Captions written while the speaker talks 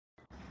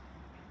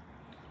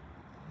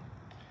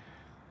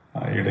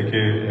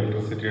ഇടയ്ക്ക്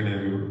ഇലക്ട്രിസിറ്റിയുടെ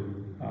ഒരു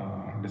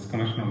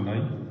ഡിസ്കണക്ഷൻ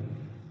ഉണ്ടായി.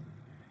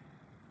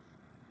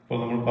 അപ്പോൾ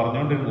നമ്മൾ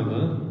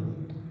പറഞ്ഞുകൊണ്ടിരുന്നത്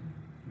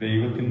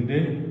ദൈവത്തിൻ്റെ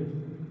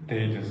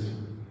തേജസ്,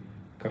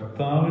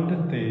 കർത്താവിൻ്റെ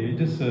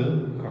തേജസ്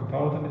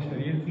കർത്താവ് തൻ്റെ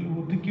ശരീരത്തിൽ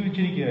ഒതുക്കി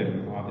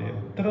വെച്ചിരിക്കുകയായിരുന്നു. അത്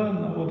എത്ര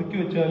ഒതുക്കി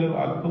വെച്ചാലും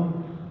അല്പം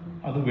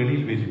അത്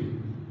വെളിയിൽ വരും.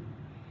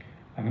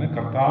 അങ്ങനെ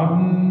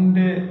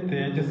കർത്താവിൻ്റെ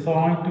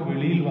തേജസ്സായിട്ട്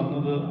വെളിയിൽ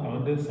വന്നത്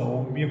അവൻ്റെ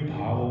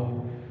സൗമ്യഭാവവും,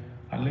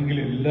 അല്ലെങ്കിൽ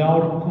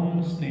എല്ലാവർക്കും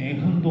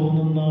സ്നേഹം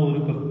തോന്നുന്ന ഒരു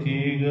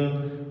പ്രത്യേക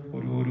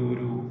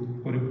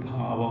ഒരു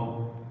ഭാവം,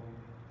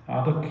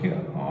 അതൊക്കെ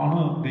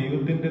ആണ്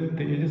ദൈവത്തിൻ്റെ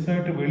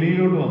തേജസ്സായിട്ട്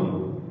വെളിയിലോട്ട് വന്നത്.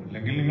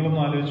 അല്ലെങ്കിൽ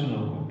നിങ്ങളൊന്ന് ആലോചിച്ച്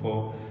നോക്കൂ. ഇപ്പോൾ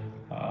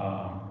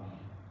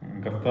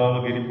കർത്താവ്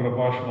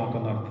ഗിരിപ്രഭാഷണമൊക്കെ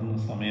നടത്തുന്ന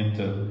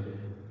സമയത്ത്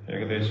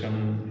ഏകദേശം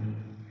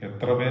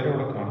എത്ര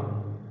പേരവിടെ കാണും?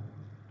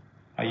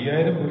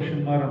 5000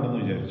 പുരുഷന്മാരുണ്ടെന്ന്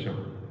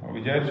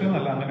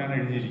വിചാരിച്ചോന്നല്ല, അങ്ങനെയാണ്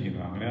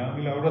എഴുതിയിരിക്കുന്നത്.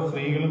 അങ്ങനെയാണെങ്കിൽ അവിടെ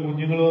സ്ത്രീകളും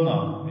കുഞ്ഞുങ്ങളും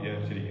എന്നാണ്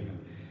വിചാരിച്ചിരിക്കുന്നത്.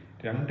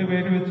 2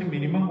 പേര് വെച്ച്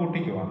മിനിമം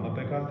കൂട്ടിക്കോ.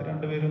 അന്നത്തെ കാലത്ത്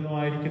 2 പേരൊന്നും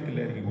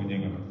ആയിരിക്കത്തില്ലായിരിക്കും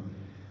കുഞ്ഞുങ്ങൾ.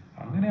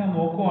 അങ്ങനെ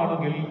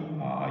നോക്കുവാണെങ്കിൽ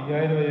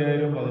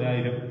 5000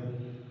 10,000,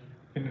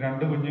 പിന്നെ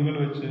 2 കുഞ്ഞുങ്ങൾ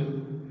വെച്ച്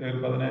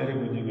 10,000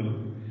 കുഞ്ഞുങ്ങൾ,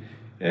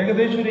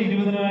 ഏകദേശം ഒരു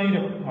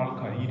 20,000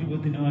 ആൾക്കാർ.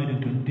 20,000,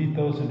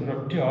 20,000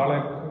 ഒരൊറ്റ ആളെ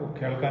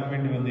കേൾക്കാൻ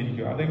വേണ്ടി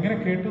വന്നിരിക്കുക. അതെങ്ങനെ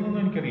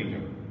കേട്ടുന്നൊന്നും എനിക്കറിയില്ല.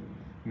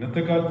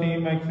 ഇന്നത്തെ കാലത്ത് ഈ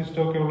മൈക്ക്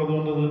സിസ്റ്റം ഒക്കെ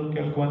ഉള്ളതുകൊണ്ട് അത്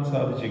കേൾക്കുവാൻ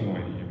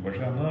സാധിച്ചേക്കുമായിരിക്കും.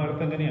 പക്ഷെ അന്ന്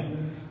കാലത്ത് എങ്ങനെയാണ്?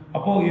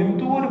 അപ്പോൾ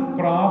എന്തോ ഒരു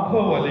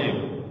പ്രാഭവലയം,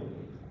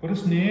 ഒരു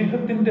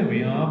സ്നേഹത്തിന്റെ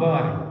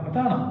വ്യാപാരം,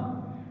 അതാണ്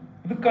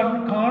ഇത്.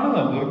 കാണുക,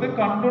 വെറുതെ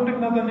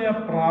കണ്ടുകൊണ്ടിരുന്നാൽ തന്നെ ആ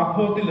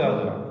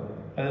പ്രാഭവത്തിലാകുക.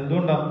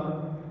 അതെന്തുകൊണ്ടാണ്?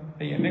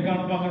 എന്നെ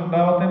കാണുമ്പോൾ അങ്ങനെ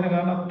ഉണ്ടാവാത്തതിന്റെ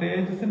കാരണം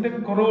തേജസ്സിന്റെ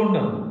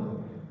കുറവുണ്ടാണ്.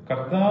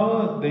 കർത്താവ്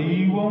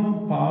ദൈവം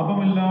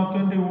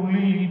പാപമില്ലാത്തതിൻ്റെ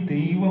ഉള്ളിൽ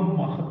ദൈവം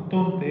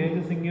മഹത്വം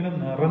തേജസ് ഇങ്ങനെ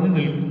നിറഞ്ഞു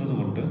നിൽക്കുന്നത്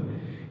കൊണ്ട്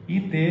ഈ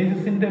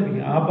തേജസ്സിന്റെ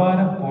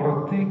വ്യാപാരം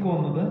പുറത്തേക്ക്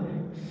വന്നത്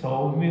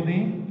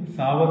സൗമ്യതയും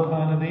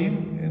സാവധാനതയും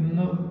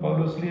എന്ന്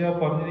പൗലോസ്ലീഹ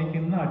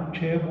പറഞ്ഞിരിക്കുന്ന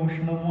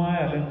അക്ഷയഭൂഷണമായ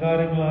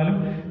അലങ്കാരങ്ങളാലും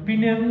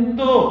പിന്നെ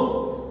എന്തോ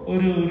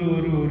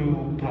ഒരു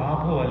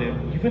പ്രാഭവലയം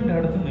ഇവന്റെ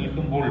അടുത്ത്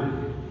നിൽക്കുമ്പോൾ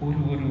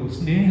ഒരു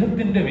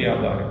സ്നേഹത്തിന്റെ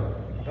വ്യാപാരം,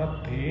 അതാ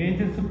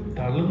തേജസ്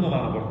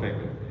തള്ളുന്നതാണ്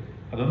പുറത്തേക്ക്.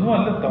 അതൊന്നും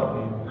അല്ല,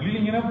 ഉള്ളിൽ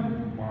ഇങ്ങനെ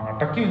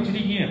അടക്കി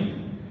വെച്ചിരിക്കുകയാണ്.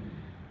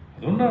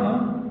 അതുകൊണ്ടാണ്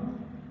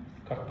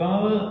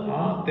കർത്താവ്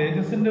ആ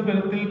തേജസ്സിന്റെ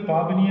ബലത്തിൽ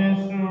പാപിനിയായ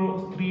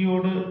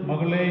സ്ത്രീയോട്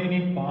മകളെ ഇനി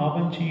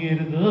പാപം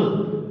ചെയ്യരുത്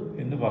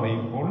എന്ന്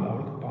പറയുമ്പോൾ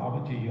അവൾക്ക്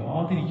പാപം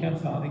ചെയ്യാതിരിക്കാൻ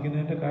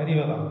സാധിക്കുന്നതിന്റെ കാര്യം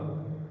അതാണ്.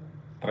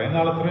 ഇത്രയും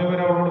നാൾ എത്രയോ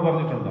പേര് അവളോട്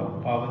പറഞ്ഞിട്ടുണ്ടാവും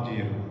പാപം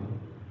ചെയ്യരുത്,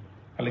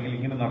 അല്ലെങ്കിൽ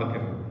ഇങ്ങനെ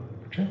നടക്കരുത്.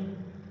 പക്ഷെ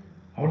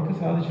അവൾക്ക്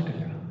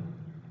സാധിച്ചിട്ടില്ല.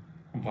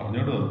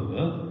 പറഞ്ഞോട്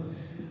വന്നത്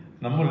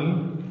നമ്മൾ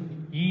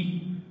ഈ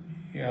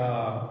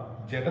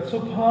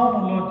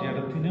ജഡസ്വഭാവമുള്ളവർ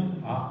ജഡത്തിനും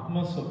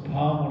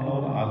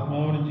ആത്മസ്വഭാവമുള്ളവർ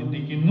ആത്മാവിനും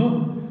ചിന്തിക്കുന്നു.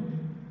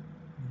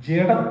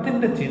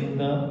 ജഡത്തിന്റെ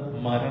ചിന്ത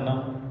മരണം,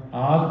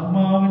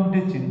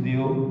 ആത്മാവിന്റെ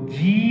ചിന്തയോ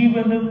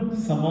ജീവനും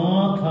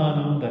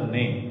സമാധാനവും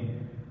തന്നെ.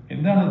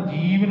 എന്താണ്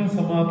ജീവനും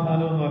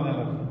സമാധാനവും എന്ന് പറഞ്ഞാൽ?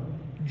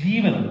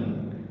 ജീവനം,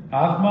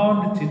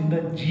 ആത്മാവിന്റെ ചിന്ത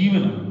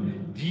ജീവനം.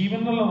 ജീവൻ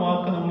എന്നുള്ള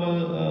വാക്ക് നമ്മൾ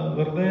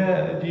വെറുതെ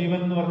ജീവൻ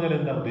എന്ന് പറഞ്ഞാൽ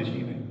എന്താ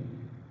ഉദ്ദേശിക്കുന്നത്?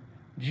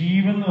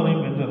 ജീവൻ എന്ന്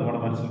പറയുമ്പോൾ എന്താ നമ്മുടെ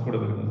മനസ്സിൽ കൂടെ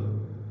വരുന്നത്?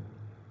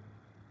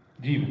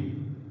 ജീവൻ,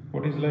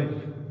 വാട്ട് ഈസ് ലൈഫ്?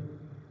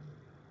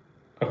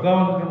 കർത്താവ്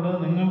പറഞ്ഞിട്ടുണ്ട്,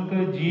 നിങ്ങൾക്ക്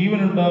ജീവൻ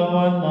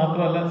ഉണ്ടാകുവാൻ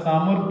മാത്രമല്ല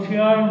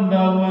സമൃദ്ധിയായി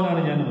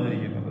ഉണ്ടാകുവാനാണ് ഞാൻ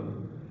വന്നിരിക്കുന്നത്.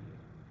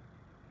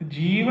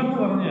 ജീവൻ എന്ന്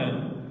പറഞ്ഞാൽ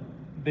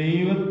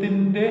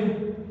ദൈവത്തിൻ്റെ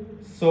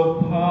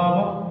സ്വഭാവ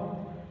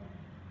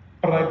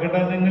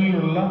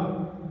പ്രകടനങ്ങളിലുള്ള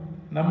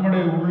നമ്മുടെ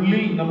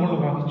ഉള്ളിൽ നമ്മൾ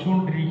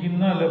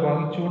വഹിച്ചുകൊണ്ടിരിക്കുന്ന അല്ലെ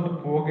വഹിച്ചുകൊണ്ട്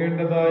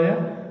പോകേണ്ടതായ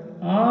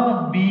ആ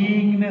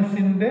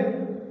ബീയിങ്നെസിന്റെ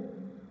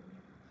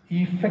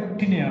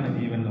ഇഫക്റ്റിനെയാണ്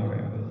ജീവൻ എന്ന്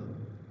പറയുന്നത്.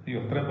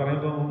 എത്രയും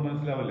പറയുമ്പോൾ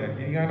മനസ്സിലാവില്ല,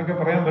 എനിക്ക് അങ്ങനെയൊക്കെ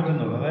പറയാൻ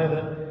പറ്റുന്നുള്ളൂ. അതായത്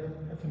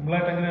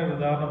സിമ്പിളായിട്ട് എങ്ങനെ ഒരു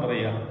ഉദാഹരണം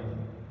പറയാം.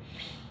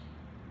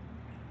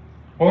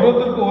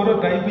 ഓരോരുത്തർക്കും ഓരോ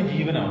ടൈപ്പ്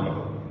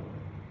ജീവനാണുള്ളത്.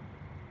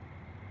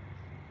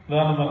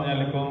 ഉദാഹരണം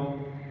പറഞ്ഞാൽ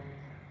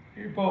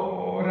ഇപ്പോൾ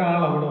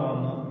ഒരാൾ അവിടെ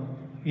വന്ന്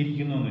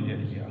ഇരിക്കുന്നു എന്ന്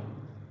വിചാരിക്കുക.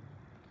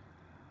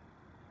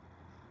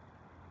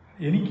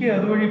 എനിക്ക്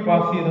അതുവഴി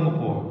പാസ് ചെയ്തങ്ങ്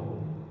പോവാം.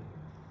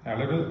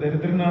 അയാളൊരു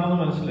ദരിദ്രനാണെന്ന്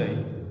മനസ്സിലായി,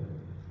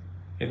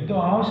 എന്തോ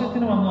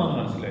ആവശ്യത്തിന് വന്നതെന്ന്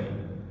മനസ്സിലായി.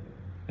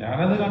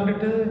 ഞാനത്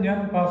കണ്ടിട്ട് ഞാൻ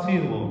പാസ്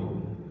ചെയ്തു പോകും.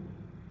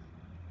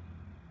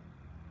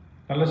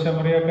 നല്ല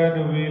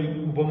ശമറിയാക്കാരൻ്റെ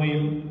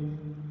ഉപമയിൽ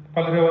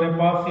പലരും അവരെ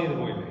പാസ് ചെയ്ത്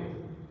പോയില്ലേ?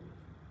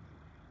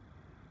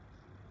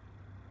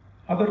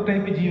 അതൊരു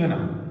ടൈപ്പ്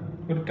ജീവനാണ്,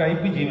 ഒരു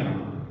ടൈപ്പ്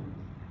ജീവനാണ്.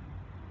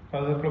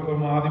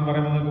 അതിപ്പോൾ ആദ്യം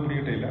പറയുമ്പോൾ നിങ്ങൾക്ക്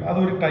പിടികിട്ടില്ല.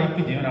 അതൊരു ടൈപ്പ്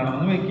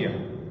ജീവനാണെന്ന് വയ്ക്കുക.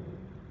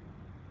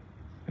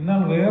 എന്നാൽ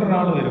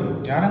വേറൊരാൾ വരും,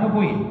 ഞാനങ്ങ്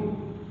പോയി,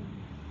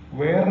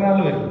 വേറൊരാൾ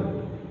വരും,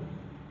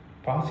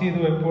 പാസ് ചെയ്ത്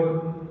പോയപ്പോൾ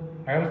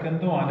അയാൾക്ക്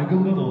എന്തോ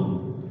അനുകമ്പ തോന്നുന്നു.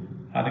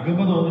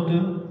 അനുകമ്പ തോന്നിട്ട്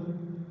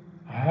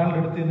അയാളുടെ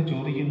അടുത്ത് നിന്ന്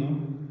ചോദിക്കുന്നു,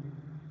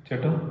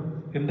 ചേട്ടൻ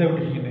എന്താ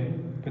വിട്ടിരിക്കുന്നത്?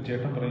 ഇപ്പം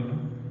ചേട്ടൻ പറയുന്നു,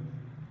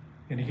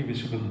 എനിക്ക്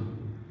വിശക്കുന്നു,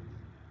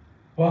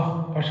 വാ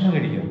ഭക്ഷണം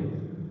കഴിക്കാം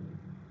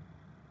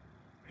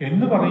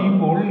എന്ന്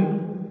പറയുമ്പോൾ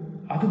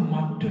അത്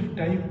മറ്റൊരു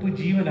ടൈപ്പ്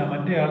ജീവനാ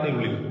മറ്റേ ആളുടെ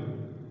ഉള്ളിൽ.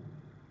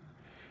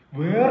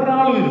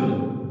 വേറൊരാൾ വരുന്നു,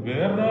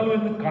 വേറൊരാൾ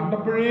വന്ന്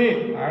കണ്ടപ്പോഴേ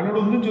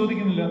അയാളോടൊന്നും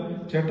ചോദിക്കുന്നില്ല,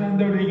 ചേട്ടാ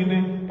എന്താ ഇവിടെ ഇരിക്കുന്നേ,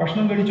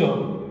 ഭക്ഷണം കഴിച്ചോ,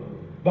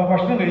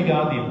 ഭക്ഷണം കഴിക്കുക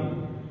ആദ്യം.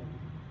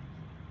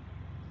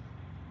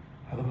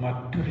 അത്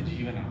മറ്റൊരു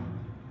ജീവനാണ്.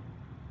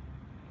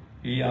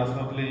 ഈ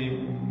ആശ്രമത്തിൽ ഈ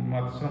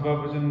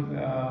മത്സ്യബാബുജൻ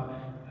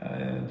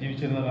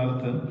ജീവിച്ചിരുന്ന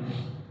കാലത്ത്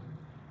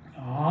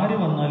ആര്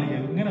വന്നാലും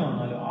എങ്ങനെ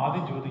വന്നാലും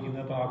ആദ്യം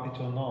ചോദിക്കുന്നത്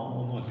പ്രാർത്ഥിച്ചോന്നോ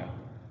ഒന്നുമല്ല,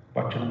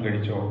 ഭക്ഷണം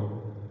കഴിച്ചോ,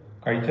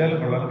 കഴിച്ചാലും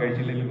കൊള്ളാം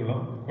കഴിച്ചില്ലെങ്കിലും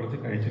കൊള്ളാം, കുറച്ച്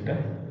കഴിച്ചിട്ടേ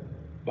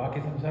ബാക്കി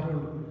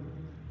സംസാരമുള്ളൂ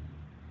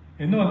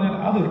എന്ന് പറഞ്ഞാൽ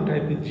അതൊരു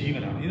ടൈപ്പ്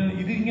ജീവനാണ്.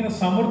 ഇതിങ്ങനെ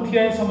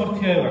സമൃദ്ധിയായി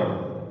വരണം.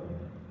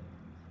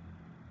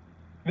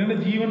 ഇതെന്റെ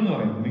ജീവൻ എന്ന്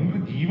പറയുന്നത്.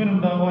 നിങ്ങൾക്ക് ജീവൻ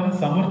ഉണ്ടാകുവാനും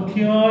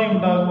സമൃദ്ധിയായി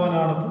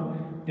ഉണ്ടാകുവാനാണെന്ന്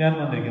ഞാൻ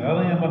വന്നിരിക്കുന്നത്.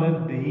 അതാണ് ഞാൻ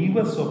പറഞ്ഞത്, ദൈവ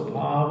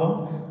സ്വഭാവം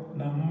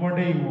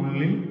നമ്മുടെ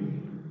ഉള്ളിൽ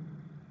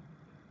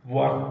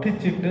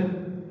വർദ്ധിച്ചിട്ട്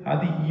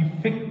അത്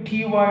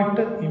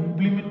ഇഫക്റ്റീവായിട്ട്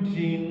ഇംപ്ലിമെന്റ്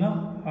ചെയ്യുന്ന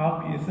ആ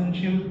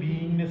എസെൻഷ്യൽ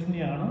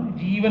ബീയിങ്നെസ്സിനെയാണ്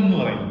ജീവൻ എന്ന്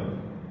പറയുന്നത്.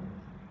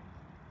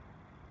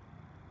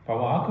 അപ്പൊ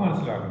വാക്ക്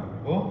മനസ്സിലാക്കണം.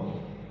 അപ്പോ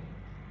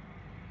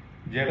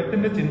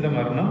ജഡത്തിന്റെ ചിന്ത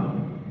മരണം,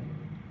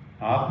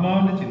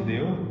 ആത്മാവിന്റെ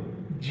ചിന്തയോ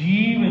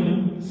ജീവനും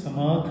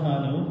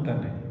സമാധാനവും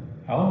തന്നെ.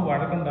 അവൻ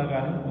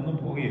വഴക്കുണ്ടാക്കാനും ഒന്നും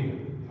പോകുകയില്ല.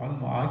 അവൻ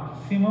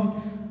മാക്സിമം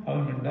അവൻ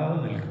മിണ്ടാതെ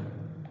നിൽക്കും.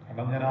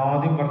 കാരണം ഞാൻ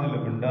ആദ്യം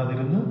പറഞ്ഞല്ലോ,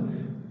 മിണ്ടാതിരുന്ന്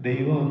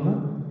ദൈവം ഒന്ന്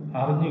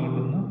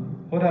അറിഞ്ഞുകൊള്ളുന്ന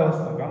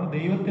ഒരവസ്ഥ. കാരണം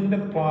ദൈവത്തിന്റെ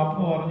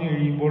പാപം അറിഞ്ഞു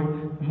കഴിയുമ്പോൾ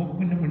നമുക്ക്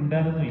പിന്നെ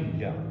മിണ്ടാനൊന്നും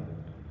ഇല്ല,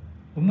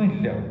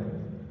 ഒന്നുമില്ല.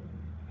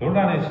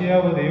 അതുകൊണ്ടാണ്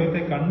യെശയ്യാവ് ദൈവത്തെ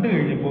കണ്ടു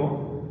കഴിഞ്ഞപ്പോൾ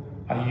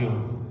അയ്യോ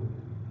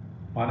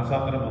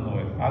മാനസാന്തരം വന്നു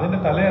പോയത്. അതിന്റെ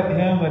തലേ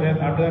അധ്യായം വരെ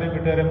നാട്ടുകാരെ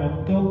വീട്ടുകാരെ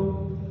മൊത്തം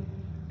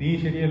നീ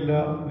ശരിയല്ല,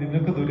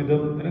 നിനക്ക്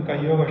ദുരിതം, നിനക്ക്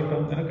അയ്യോ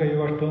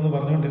കഷ്ടം എന്ന്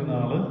പറഞ്ഞുകൊണ്ടിരുന്ന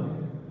ആള്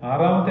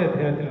 6-ാമത്തെ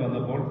അധ്യായത്തിൽ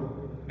വന്നപ്പോൾ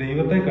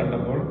ദൈവത്തെ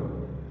കണ്ടപ്പോൾ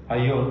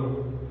അയ്യോ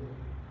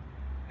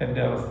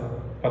എൻ്റെ അവസ്ഥ.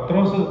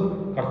 പത്രോസ്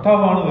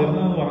കർത്താവാണ്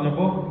വരുന്നതെന്ന്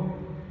പറഞ്ഞപ്പോൾ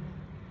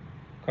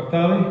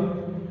കർത്താവേ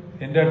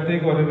എൻ്റെ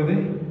അടുത്തേക്ക് വരരുതേ,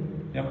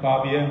 ഞാൻ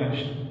പാപിയായ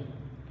മനുഷ്യൻ.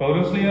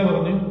 പൗലോസ്ലീഹ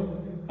പറഞ്ഞു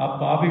ആ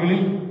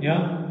പാപികളിൽ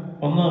ഞാൻ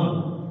ഒന്നാമൻ.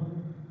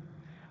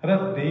 അതാ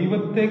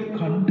ദൈവത്തെ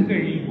കണ്ടു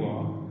കഴിയുമ്പോൾ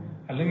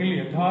അല്ലെങ്കിൽ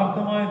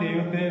യഥാർത്ഥമായ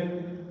ദൈവത്തെ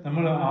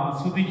നമ്മൾ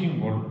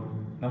ആസ്വദിക്കുമ്പോൾ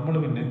നമ്മൾ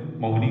പിന്നെ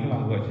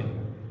മൗനികളാകുക ചെയ്യും.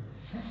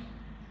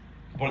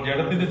 അപ്പോൾ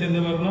ജഡത്തിന്റെ ചിന്ത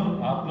മരണം,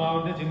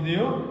 ആത്മാവിന്റെ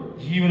ചിന്തയോ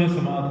ജീവന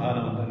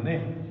സമാധാനവും തന്നെ.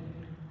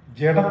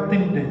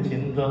 ജഡത്തിന്റെ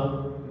ചിന്ത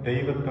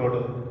ദൈവത്തോട്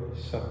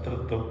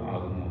ശത്രുത്വം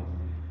ആകുന്നു.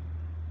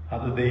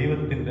 അത്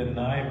ദൈവത്തിന്റെ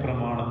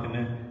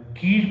ന്യായപ്രമാണത്തിന്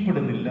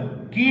കീഴ്പ്പെടുന്നില്ല,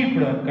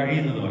 കീഴ്പ്പെടാൻ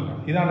കഴിയുന്നതുമല്ല.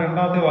 ഇതാണ്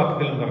 2-ാമത്തെ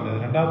വാക്യത്തിലും പറഞ്ഞത്.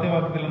 2-ാമത്തെ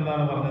വാക്യത്തിൽ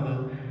എന്താണ് പറഞ്ഞത്?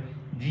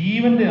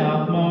 ജീവന്റെ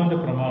ആത്മാവിന്റെ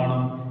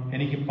പ്രമാണം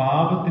എനിക്ക്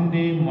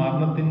പാപത്തിന്റെയും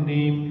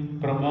മരണത്തിന്റെയും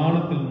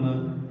പ്രമാണത്തിൽ നിന്ന്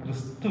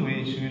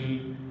ക്രിസ്തുയേശുവിൽ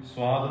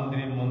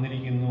സ്വാതന്ത്ര്യം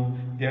വന്നിരിക്കുന്നു.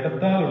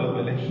 ജഡത്താലുള്ള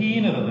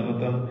ബലഹീനത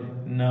നിമിത്തം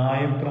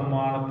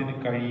ന്യായപ്രമാണത്തിന്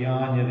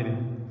കഴിയാഞ്ഞതിന്.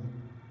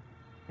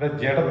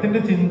 ജഡത്തിന്റെ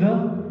ചിന്ത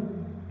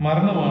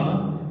മരണമാണ്,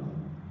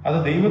 അത്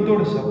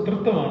ദൈവത്തോട്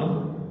ശത്രുത്വമാണ്.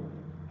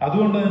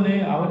 അതുകൊണ്ട് തന്നെ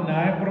അവൻ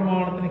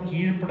ന്യായപ്രമാണത്തിന്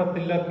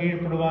കീഴ്പ്പെടത്തില്ല,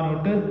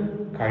 കീഴ്പ്പെടുവാനോട്ട്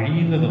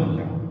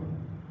കഴിയുന്നതുമല്ല.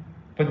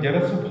 ഇപ്പൊ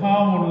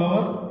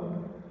ജഡസ്വഭാവമുള്ളവർ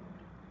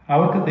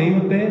അവർക്ക്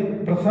ദൈവത്തെ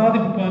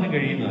പ്രസാദിപ്പിക്കാൻ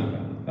കഴിയുന്നതല്ല.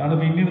 അതാണ്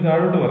പിന്നീട്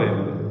താഴോട്ട്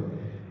പറയുന്നത്.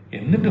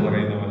 എന്നിട്ട്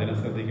പറയുന്ന വചനം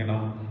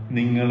ശ്രദ്ധിക്കണം,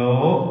 നിങ്ങളോ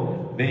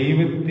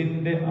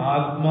ദൈവത്തിന്റെ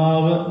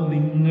ആത്മാവ്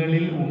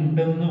നിങ്ങളിൽ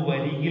ഉണ്ടെന്ന്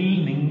വരികിൽ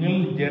നിങ്ങൾ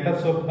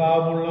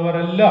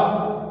ജഡസ്വഭാവമുള്ളവരല്ല,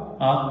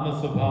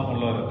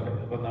 ആത്മസ്വഭാവമുള്ളവരല്ല.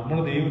 അപ്പൊ നമ്മൾ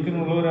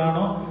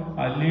ദൈവത്തിനുള്ളവരാണോ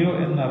അല്ലയോ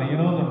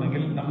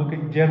എന്നറിയണമെന്നുണ്ടെങ്കിൽ നമുക്ക്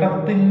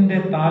ജഡത്തിന്റെ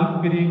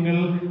താല്പര്യങ്ങൾ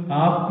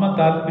ആത്മ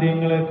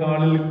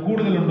താല്പര്യങ്ങളെക്കാളിൽ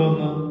കൂടുതലുണ്ടോ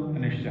എന്ന്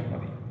അന്വേഷിച്ചാൽ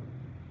മതി.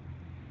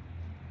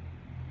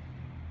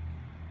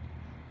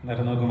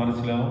 അന്നേരം നമുക്ക്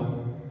മനസ്സിലാവും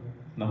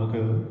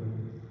നമുക്ക്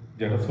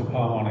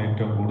ജഡസ്വഭാവമാണ്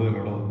ഏറ്റവും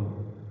കൂടുതലുള്ളത്.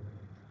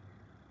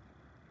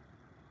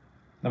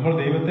 നമ്മൾ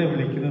ദൈവത്തെ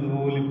വിളിക്കുന്നത്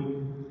പോലും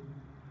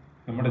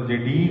നമ്മുടെ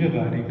ജഡീക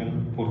കാര്യങ്ങൾ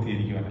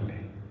പൂർത്തീകരിക്കുവാനല്ലേ.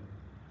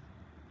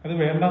 അത്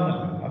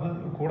വേണ്ടെന്നല്ല, അത്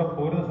കൂടെ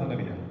പോരുന്ന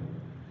സംഗതിയാണ്.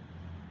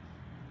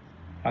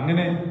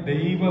 അങ്ങനെ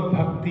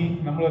ദൈവഭക്തി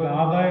നമ്മളൊരു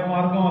ആദായ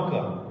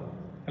മാർഗമാക്കുക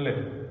അല്ലേ.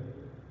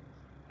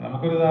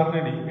 നമുക്കൊരു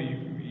ധാരണയാണ്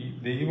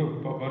ഈ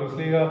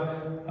പൗലോസ്ലീഹ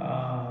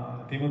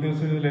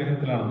തീമോഥെയോസ്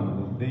ലേഖനത്തിലാണ്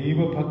നോക്കുന്നത്,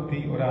 ദൈവഭക്തി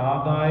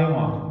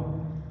ഒരാദായമാകും.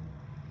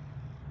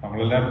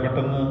 നമ്മളെല്ലാവരും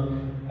പെട്ടെന്ന്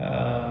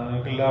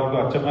എല്ലാവർക്കും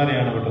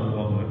അച്ഛന്മാരെയാണ് പെട്ടെന്ന്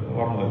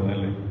ഓർമ്മ വരുന്നത്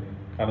അല്ലേ.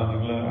 കാരണം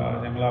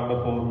ഞങ്ങൾ അവിടെ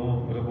പോകുന്നു,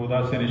 ഒരു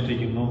കൂദാശ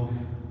അനുഷ്ഠിക്കുന്നു,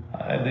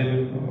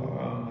 എന്തെങ്കിലും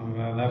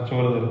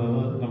നേർച്ചോല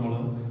തരുന്നത് നമ്മൾ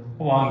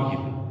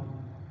വാങ്ങിക്കുന്നു.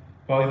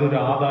 അപ്പോൾ ഇതൊരു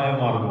ആദായ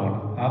മാർഗമാണ്.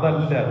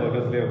 അതല്ല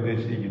പൗലോസ്ലീഹ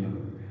ഉദ്ദേശിക്കുന്നത്.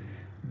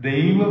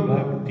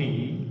 ദൈവഭക്തി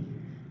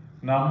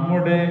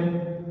നമ്മുടെ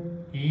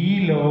ഈ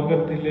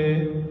ലോകത്തിലെ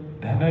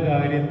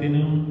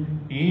ധനകാര്യത്തിനും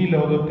ഈ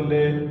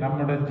ലോകത്തിലെ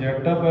നമ്മുടെ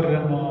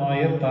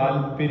ജഡപരമായ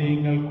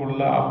താല്പര്യങ്ങൾക്കുള്ള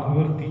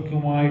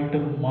അഭിവൃദ്ധിക്കുമായിട്ട്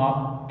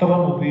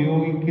മാത്രം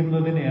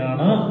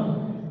ഉപയോഗിക്കുന്നതിനെയാണ്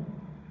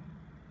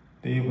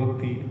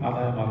ദൈവഭക്തി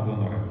ആദായ മാർഗം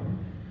എന്ന് പറയുന്നത്.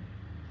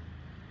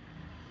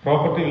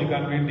 പ്രോപ്പർട്ടി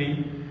വിൽക്കാൻ വേണ്ടി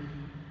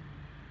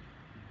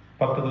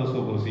 10 ദിവസം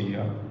ഉപവസിക്കുക,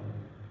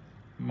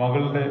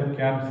 മകളുടെ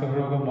ക്യാൻസർ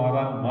രോഗം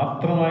മാറാൻ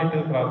മാത്രമായിട്ട്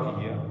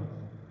പ്രാർത്ഥിക്കുക.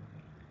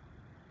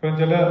 ഇപ്പം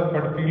ചില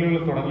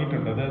പഠിപ്പിക്കലുകൾ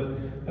തുടങ്ങിയിട്ടുണ്ട്. അത്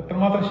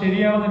എത്രമാത്രം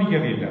ശരിയാണെന്ന്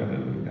എനിക്കറിയില്ല. അത്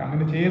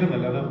അങ്ങനെ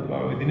ചേരുന്നില്ല.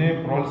 അത് ഇതിനെ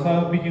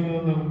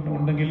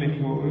പ്രോത്സാഹിപ്പിക്കുന്നതെന്നുണ്ടെങ്കിൽ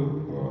എനിക്ക്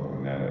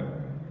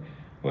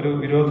ഒരു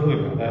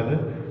വിരോധമില്ല. അതായത്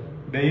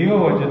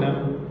ദൈവവചനം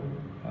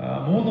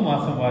 3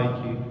 മാസം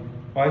വായിച്ച്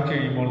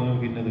കഴിയുമ്പോൾ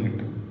നിങ്ങൾക്ക് ഇന്നത്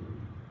കിട്ടും.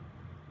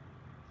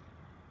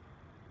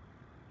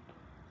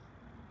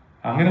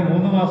 അങ്ങനെ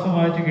 3 മാസം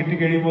വായിച്ച്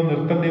കിട്ടിക്കഴിയുമ്പോൾ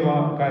നിർത്തേണ്ട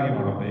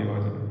കാര്യമാണോ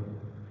ദൈവവചനം?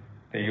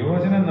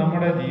 ദൈവവചനം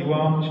നമ്മുടെ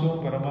ജീവാംശവും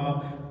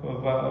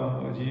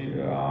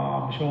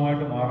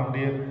അംശവുമായിട്ട് മാറേണ്ട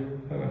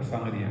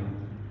സംഗതിയാണ്.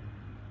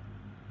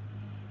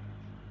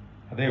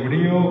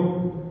 അതെവിടെയോ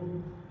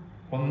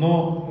 1,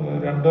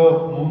 2,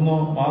 3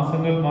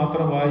 മാസങ്ങൾ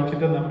മാത്രം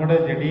വായിച്ചിട്ട് നമ്മുടെ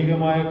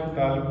ജഡീകമായ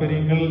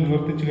താല്പര്യങ്ങൾ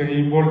നിവർത്തിച്ചു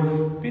കഴിയുമ്പോൾ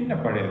പിന്നെ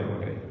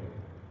പഴയതുപോലെ.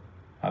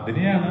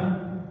 അതിനെയാണ്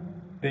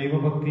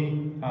ദൈവഭക്തി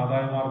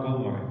ആദായമാർഗം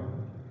എന്ന് പറയുന്നത്.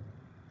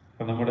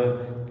 അപ്പം നമ്മുടെ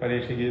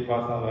പരീക്ഷയ്ക്ക്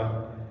പാസ്സാകാൻ,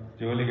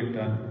 ജോലി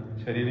കിട്ടാൻ,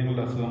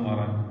 ശരീരങ്ങളുടെ അസുഖം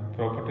മാറാൻ,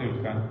 പ്രോപ്പർട്ടി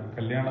വിൽക്കാൻ,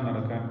 കല്യാണം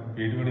നടക്കാൻ,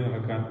 വീട് പണി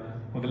നടക്കാൻ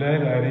മുതലായ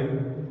കാര്യം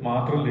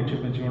മാത്രം ലക്ഷ്യം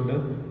വെച്ചുകൊണ്ട്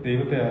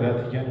ദൈവത്തെ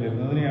ആരാധിക്കാൻ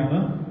വരുന്നതിനെയാണ്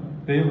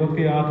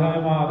ദൈവഭക്തി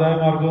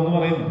ആദായമാർഗം എന്ന്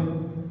പറയുന്നത്.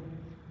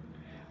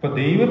 അപ്പൊ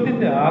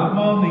ദൈവത്തിന്റെ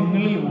ആത്മാവ്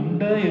നിങ്ങളിൽ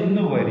ഉണ്ട്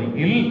എന്ന്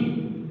വരികിൽ,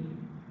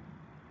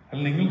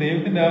 അല്ല നിങ്ങൾ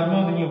ദൈവത്തിന്റെ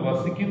ആത്മാവ് നിങ്ങൾ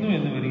വസിക്കുന്നു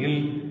എന്ന് വരികിൽ,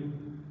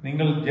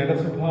 നിങ്ങൾ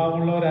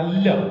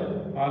ജഡസ്വഭാവമുള്ളവരല്ല,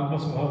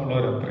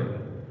 ആത്മസ്വഭാവമുള്ളവരത്രേ.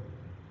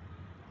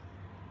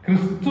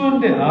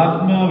 ക്രിസ്തുവിന്റെ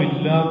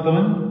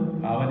ആത്മാവില്ലാത്തവൻ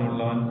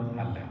അവനുള്ളവൻ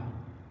അല്ല.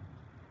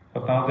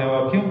 10ാമത്തെ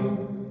വാക്യം,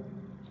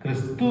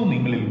 ക്രിസ്തു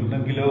നിങ്ങളിൽ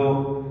ഉണ്ടെങ്കിലോ,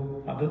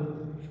 അത്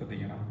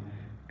ശ്രദ്ധിക്കണം,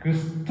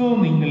 ക്രിസ്തു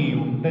നിങ്ങളിൽ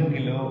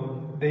ഉണ്ടെങ്കിലോ,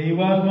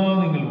 ദൈവാത്മാവ്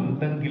നിങ്ങൾ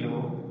ഉണ്ടെങ്കിലോ,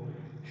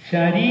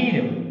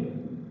 ശരീരം,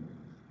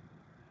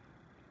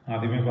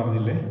 ആദ്യമേ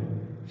പറഞ്ഞില്ലേ,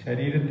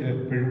 ശരീരത്തിൽ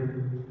എപ്പോഴും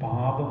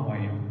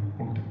പാപമയം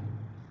ഉണ്ട്.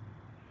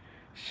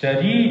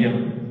 ശരീരം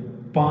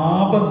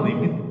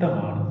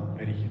പാപനിമിത്തമാണ്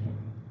മരിക്കുന്നത്.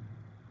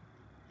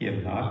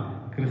 എന്നാൽ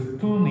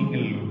ക്രിസ്തു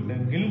നിങ്ങളിൽ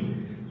ഉണ്ടെങ്കിൽ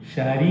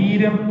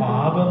ശരീരം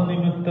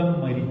പാപനിമിത്തം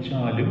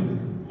മരിച്ചാലും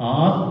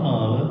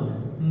ആത്മാവ്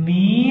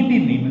നീതി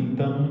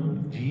നിമിത്തം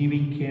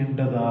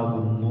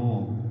ജീവിക്കേണ്ടതാകുന്നു.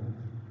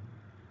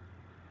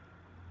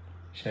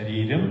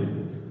 ശരീരം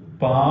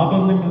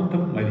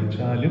പാപനിമിത്തം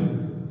മരിച്ചാലും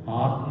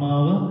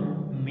ആത്മാവ്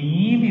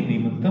നീതി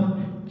നിമിത്തം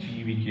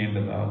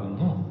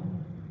ജീവിക്കേണ്ടതാകുന്നു.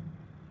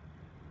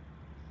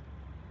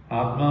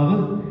 ആത്മാവ്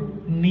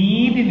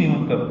നീതി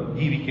നിമിത്തം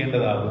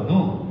ജീവിക്കേണ്ടതാകുന്നു.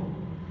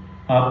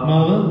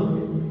 ആത്മാവ്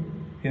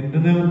എന്ത്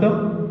നിമിത്തം?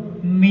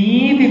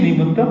 നീതി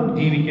നിമിത്തം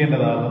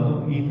ജീവിക്കേണ്ടതാകുന്നു.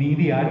 ഈ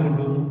നീതി ആര്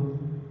കൊണ്ടുവന്നു?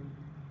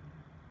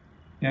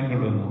 ഞാൻ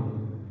കൊണ്ടുവന്നു.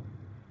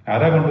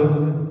 ആരാ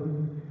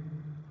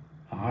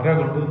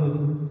കൊണ്ടുവന്നത്?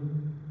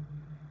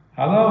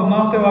 അതാ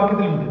 1ാമത്തെ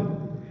വാക്യത്തിലുണ്ട്.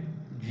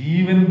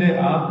 ജീവന്റെ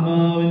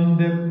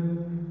ആത്മാവിന്റെ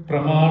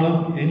പ്രമാണം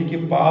എനിക്ക്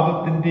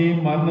പാപത്തിന്റെയും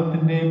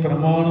മരണത്തിന്റെയും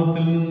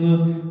പ്രമാണത്തിൽ നിന്ന്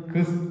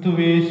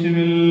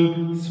ക്രിസ്തുവേശുവിൽ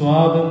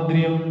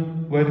സ്വാതന്ത്ര്യം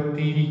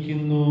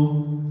വരുത്തിയിരിക്കുന്നു.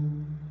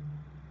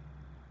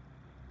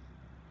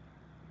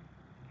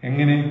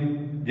 എങ്ങനെ?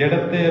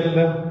 ജഡത്തെയല്ല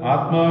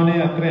ആത്മാവിനെ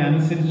അത്ര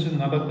അനുസരിച്ച്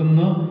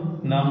നടക്കുന്ന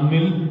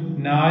നമ്മിൽ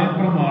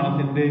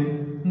ന്യായപ്രമാണത്തിന്റെ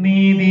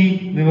നീതി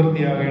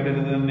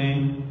നിവൃത്തിയാകേണ്ടത് തന്നെ.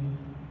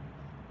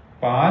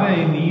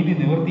 ആരായി നീതി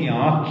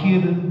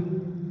നിവൃത്തിയാക്കിയത്?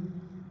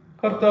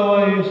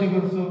 കർത്താവായ യേശു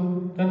ക്രിസ്തു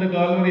തന്റെ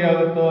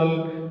കാൽവരിയാകത്താൽ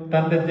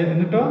തന്റെ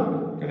എന്നിട്ടോ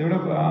ഇവിടെ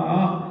ആ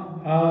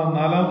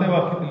 4ാമത്തെ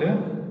വാക്യത്തില്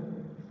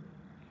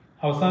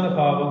അവസാന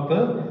ഭാഗത്ത്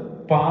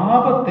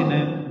പാപത്തിന്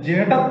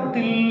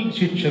ജഡത്തിൽ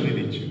ശിക്ഷ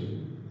വിധിച്ചു.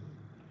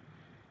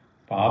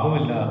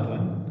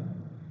 പാപമില്ലാത്തവൻ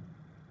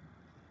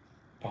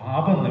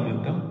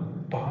പാപനിമിത്തം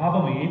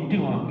പാപം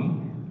ഏറ്റുവാങ്ങി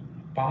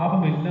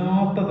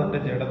പാപമില്ലാത്ത തന്റെ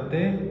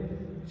ജഡത്തെ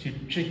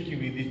ശിക്ഷയ്ക്ക്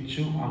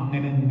വിധിച്ചു.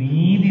 അങ്ങനെ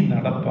നീതി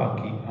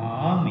നടപ്പാക്കി. ആ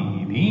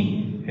നീതി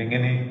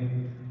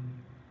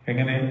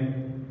എങ്ങനെ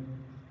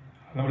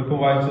നമ്മളിപ്പോൾ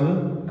വായിച്ചത്,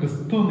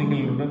 ക്രിസ്തു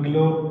നിങ്ങളിൽ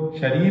ഉണ്ടെങ്കിലോ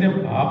ശരീരം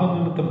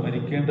പാപനിമിത്തം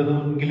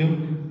മരിക്കേണ്ടതെങ്കിലും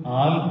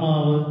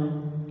ആത്മാവ്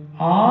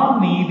ആ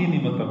നീതി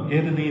നിമിത്തം.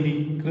 ഏത് നീതി?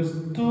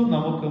 ക്രിസ്തു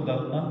നമുക്ക്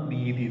തന്ന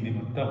നീതി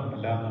നിമിത്തം.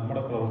 അല്ല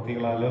നമ്മുടെ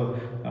പ്രവൃത്തികളാലോ,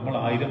 നമ്മൾ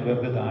 1000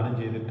 പേർക്ക് ദാനം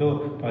ചെയ്തിട്ടോ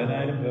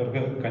 10,000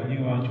 പേർക്ക് കഞ്ഞി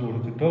വാങ്ങിച്ചു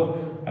കൊടുത്തിട്ടോ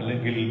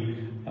അല്ലെങ്കിൽ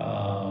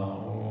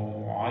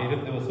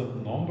 1000 ദിവസം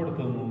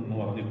നോമ്പെടുത്തെന്ന്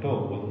പറഞ്ഞിട്ടോ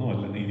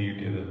ഒന്നുമല്ല നീതി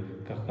കിട്ടിയത്.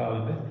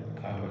 കർത്താവിൻ്റെ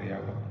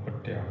കാൽവരിയാകും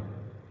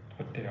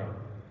ഒറ്റയാൾ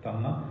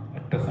തന്ന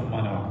ഒറ്റ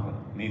സമ്മാനമാണ്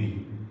നീതി.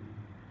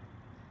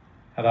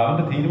 അത്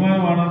അവന്റെ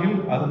തീരുമാനമാണെങ്കിൽ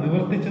അത്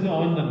നിവർത്തിച്ചത്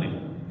അവൻ തന്നെ.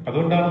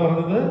 അതുകൊണ്ടാണ്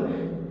പറഞ്ഞത്,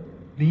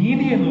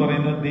 നീതി എന്ന്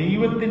പറയുന്നത്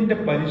ദൈവത്തിന്റെ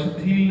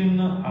പരിശുദ്ധിയിൽ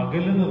നിന്ന്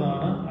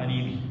അകലുന്നതാണ്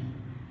അനീതി.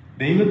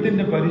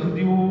 ദൈവത്തിന്റെ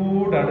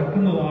പരിശുദ്ധിയോട്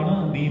അടുക്കുന്നതാണ്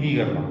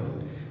നീതീകരണം.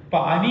 അപ്പൊ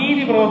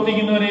അനീതി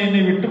പ്രവർത്തിക്കുന്നവനെ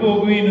എന്നെ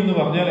വിട്ടുപോകുകയും എന്ന്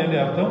പറഞ്ഞാൽ എന്റെ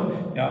അർത്ഥം,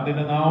 ഞാൻ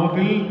നിന്റെ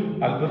നാമത്തിൽ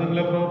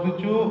അത്ഭുതങ്ങളെ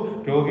പ്രവർത്തിച്ചു,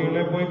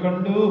 രോഗികളെ പോയി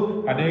കണ്ടു,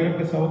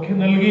 അനേകർക്ക് സൗഖ്യം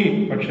നൽകി,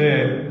 പക്ഷേ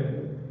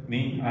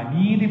നീ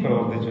അനീതി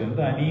പ്രവർത്തിച്ചു.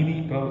 എന്താ അനീതി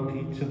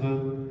പ്രവർത്തിച്ചത്?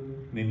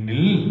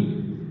 നിന്നിൽ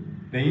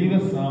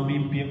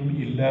ദൈവസാമീപ്യം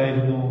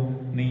ഇല്ലായിരുന്നു.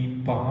 നീ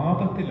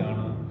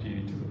പാപത്തിലാണ്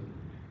ജീവിച്ചത്.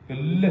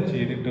 എല്ലാം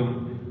ചെയ്തിട്ടും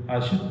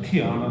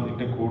അശുദ്ധിയാണ്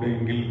നിന്റെ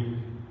കൂടെയെങ്കിൽ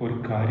ഒരു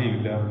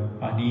കാര്യമില്ല,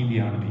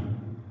 അനീതിയാണ് നീ.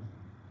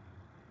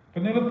 അപ്പൊ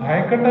നിങ്ങൾ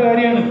ഭയക്കേണ്ട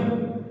കാര്യമാണിത്.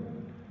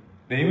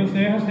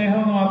 ദൈവസ്നേഹം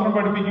എന്ന് മാത്രം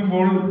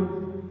പഠിപ്പിക്കുമ്പോൾ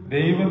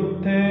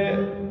ദൈവത്തെ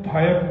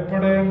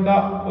ഭയപ്പെടേണ്ട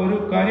ഒരു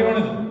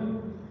കാര്യമാണിത്.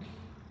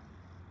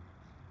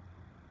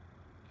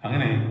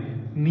 അങ്ങനെ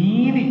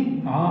നീതി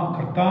ആ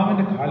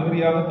കർത്താവിന്റെ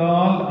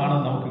കാൽവരിയാകത്താൽ ആണ്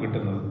നമുക്ക്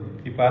കിട്ടുന്നത്.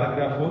 ഈ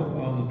പാരഗ്രാഫ്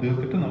ഒന്ന്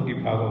തീർത്തിട്ട് നമുക്ക് ഈ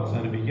ഭാഗം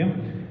അവസാനിപ്പിക്കാം.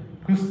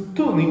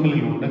 ക്രിസ്തു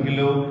നിങ്ങളിൽ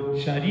ഉണ്ടെങ്കിലോ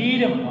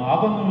ശരീരം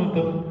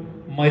പാപനിമിത്തം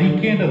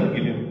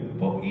മരിക്കേണ്ടതെങ്കിലും.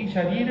 അപ്പോൾ ഈ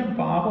ശരീരം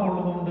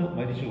പാപമുള്ളതുകൊണ്ട്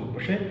മരിച്ചു.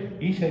 പക്ഷെ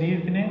ഈ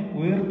ശരീരത്തിനെ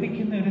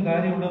ഉയർപ്പിക്കുന്ന ഒരു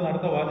കാര്യമുണ്ടെന്ന്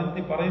അടുത്ത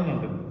വാചനത്തിൽ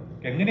പറയുന്നുണ്ട്.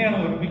 എങ്ങനെയാണ്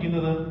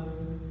ഉയർപ്പിക്കുന്നത്?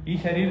 ഈ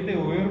ശരീരത്തെ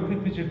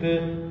ഉയർപ്പിച്ചിട്ട്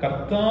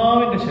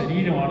കർത്താവിന്റെ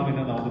ശരീരമാണ്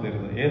പിന്നെ നമുക്ക്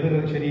തരുന്നത്. ഏത്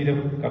ശരീരം?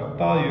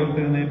 കർത്താവ്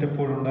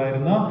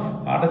ഉയർത്തെഴുന്നേറ്റപ്പോഴുണ്ടായിരുന്ന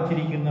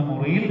അടച്ചിരിക്കുന്ന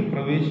മുറിയിൽ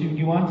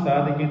പ്രവേശിക്കുവാൻ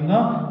സാധിക്കുന്ന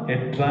എ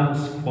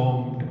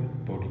ട്രാൻസ്ഫോംഡ്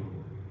ബോഡി.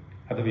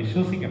 അത്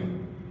വിശ്വസിക്കണം.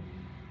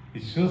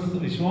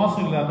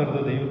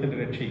 വിശ്വാസമില്ലാത്തടത്ത് ദൈവത്തിന്റെ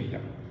രക്ഷയില്ല,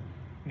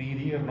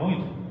 നീതീകരണവും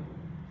ഇല്ല.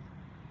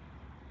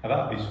 അതാ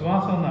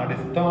വിശ്വാസം എന്ന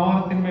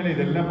അടിസ്ഥാനത്തിന്മേലെ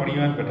ഇതെല്ലാം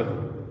പണിയുവാൻ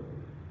പറ്റത്തുള്ളൂ.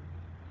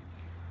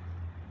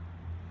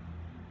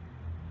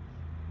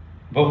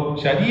 അപ്പോൾ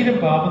ശരീരം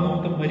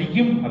പാപനിമിത്തം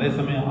മരിക്കും,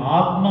 അതേസമയം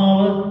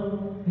ആത്മാവ്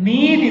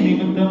നീതി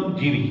നിമിത്തം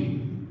ജീവിക്കും.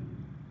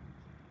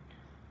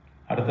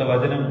 അടുത്ത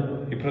വചനം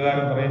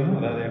ഇപ്രകാരം പറയുന്നു,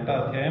 അതായത് 8-ാം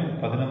അധ്യായം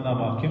 11-ാം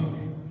വാക്യം,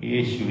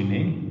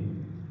 യേശുവിനെ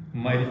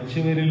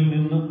മരിച്ചവരിൽ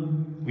നിന്ന്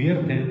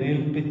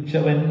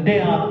ഉയർത്തെഴുന്നേൽപ്പിച്ചവന്റെ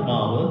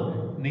ആത്മാവ്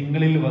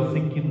നിങ്ങളിൽ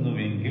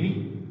വസിക്കുന്നുവെങ്കിൽ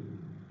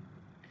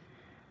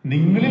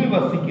നിങ്ങളിൽ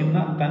വസിക്കുന്ന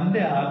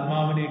തൻ്റെ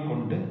ആത്മാവിനെ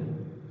കൊണ്ട്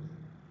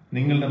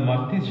നിങ്ങളുടെ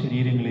മറ്റ്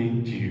ശരീരങ്ങളെയും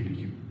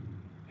ജീവിപ്പിക്കും.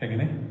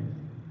 എങ്ങനെ?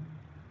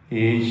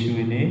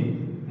 യേശുവിനെ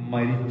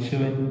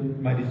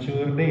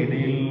മരിച്ചവരുടെ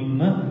ഇടയിൽ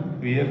നിന്ന്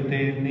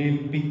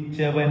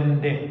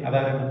ഉയർത്തെഴുന്നേൽപ്പിച്ചവന്റെ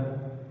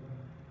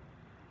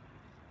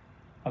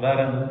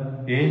അതാരാണ്?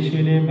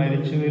 യേശുവിനെ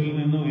മരിച്ചവരിൽ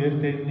നിന്ന്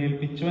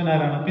ഉയർത്തെഴുന്നേൽപ്പിച്ചവൻ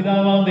ആരാണ്?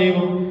 പിതാവാം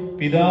ദൈവം.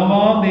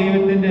 പിതാവാം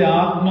ദൈവത്തിന്റെ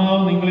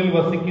ആത്മാവ് നിങ്ങളിൽ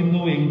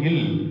വസിക്കുന്നു എങ്കിൽ,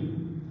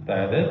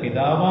 അതായത്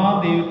പിതാവാം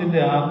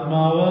ദൈവത്തിന്റെ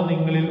ആത്മാവ്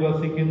നിങ്ങളിൽ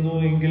വസിക്കുന്നു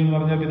എങ്കിൽ എന്ന്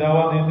പറഞ്ഞാൽ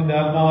പിതാവാം ദൈവത്തിന്റെ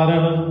ആത്മാവ്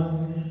ആരാണ്?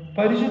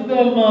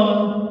 പരിശുദ്ധാത്മാവ്.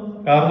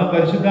 കാരണം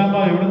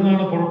പരിശുദ്ധാത്മാവ് എവിടെ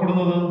നിന്നാണ്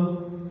പുറപ്പെടുന്നത്?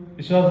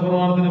 വിശ്വാസ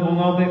പ്രമാണത്തിന്റെ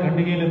 3-ാമത്തെ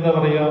ഖണ്ഡികയിൽ എന്താ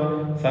പറയുക?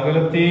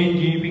 സകലത്തെയും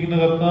ജീവിപ്പിക്കുന്ന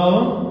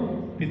കർത്താവും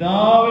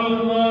പിതാവിൽ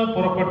നിന്ന്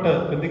പുറപ്പെട്ട്.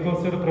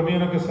 പെന്തിക്കോസ്തയുടെ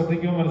പ്രമേയമൊക്കെ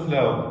ശ്രദ്ധിക്കുമ്പോൾ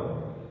മനസ്സിലാവും.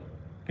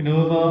 പിന്നെ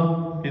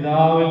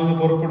പിതാവിൽ നിന്ന്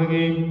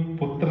പുറപ്പെടുകയും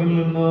പുത്രനിൽ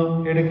നിന്ന്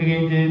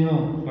എടുക്കുകയും ചെയ്യുന്നു.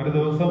 ഒരു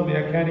ദിവസം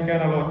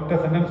വ്യാഖ്യാനിക്കാനുള്ള ഒറ്റ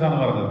സെന്റൻസ് ആണ്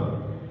പറഞ്ഞത്.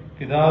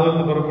 പിതാവിൽ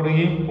നിന്ന്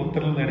പുറപ്പെടുകയും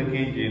പുത്രനിൽ നിന്ന്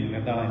എടുക്കുകയും ചെയ്യുന്നു.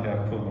 എന്താണ് അതിന്റെ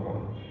അർത്ഥം എന്ന് പറയുന്നത്?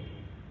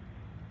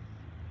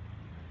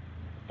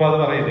 അപ്പൊ അത്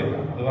പറയുന്നില്ല.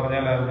 അത്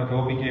പറഞ്ഞാൽ അതിന്റെ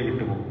ടോപ്പിക്കേ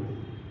വിട്ടുപോകും.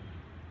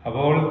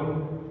 അപ്പോൾ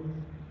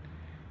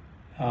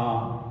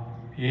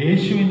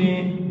യേശുവിനെ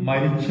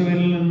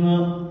മരിച്ചവരിൽ നിന്ന്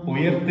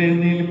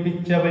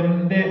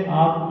ഉയർത്തെഴുന്നേൽപ്പിച്ചവന്റെ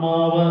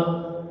ആത്മാവ്,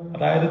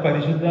 അതായത്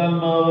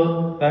പരിശുദ്ധാത്മാവ്,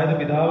 അതായത്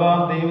പിതാവാം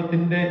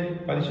ദൈവത്തിന്റെ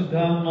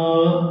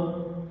പരിശുദ്ധാത്മാവ്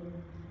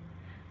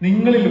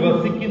നിങ്ങളിൽ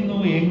വസിക്കുന്നു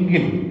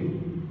എങ്കിൽ,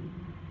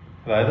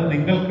 അതായത്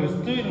നിങ്ങൾ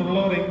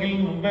ക്രിസ്തുവിനുള്ളവരെങ്കിൽ,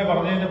 മുമ്പേ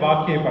പറഞ്ഞതിന്റെ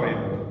ബാക്കിയായി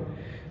പറയുന്നത്,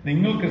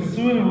 നിങ്ങൾ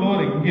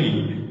ക്രിസ്തുവിനുള്ളവരെങ്കിൽ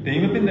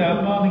ദൈവത്തിന്റെ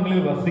ആത്മാവ്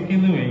നിങ്ങളിൽ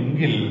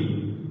വസിക്കുന്നുവെങ്കിൽ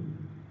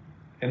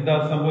എന്താ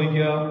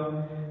സംഭവിക്കുക?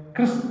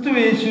 ക്രിസ്തു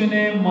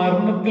യേശുവിനെ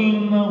മരണത്തിൽ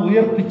നിന്ന്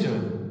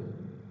ഉയർപ്പിച്ചവൻ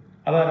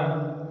അതാരാണ്?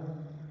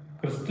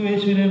 ക്രിസ്തു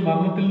യേശുവിനെ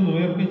മരണത്തിൽ നിന്ന്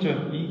ഉയർപ്പിച്ചവൻ.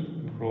 ഈ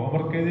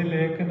റോമർക്കെതിരെ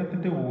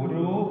ലേഖനത്തിന്റെ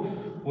ഓരോ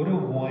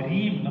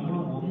വരിയും നമ്മൾ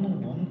ഒന്ന്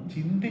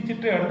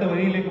ചിന്തിച്ചിട്ടേ അടുത്ത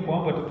വരിയിലേക്ക്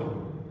പോകാൻ പറ്റത്തുള്ളൂ.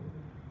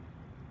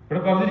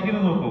 ഇവിടെ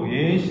പറഞ്ഞിരിക്കുന്നത് നോക്കൂ,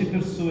 യേശു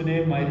ക്രിസ്തുവിനെ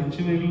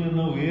മരിച്ചവരിൽ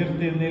നിന്ന്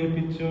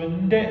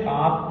ഉയർത്തെഴുന്നേൽപ്പിച്ചവന്റെ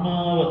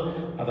ആത്മാവ്,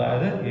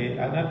 അതായത്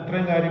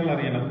അതിനത്രയും കാര്യങ്ങൾ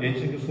അറിയണം.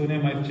 യേശു ക്രിസ്തുവിനെ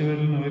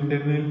മരിച്ചവരിൽ നിന്ന്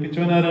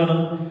ഉയർത്തെഴുന്നേൽപ്പിച്ചവൻ ആരാണ്?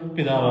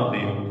 പിതാവാം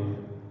ദൈവം.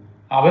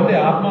 അവന്റെ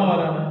ആത്മാവ്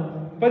ആരാണ്?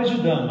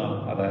 പരിശുദ്ധാത്മാവ്.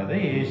 അതായത്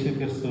യേശു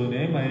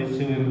ക്രിസ്തുവിനെ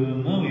മരിച്ചവരിൽ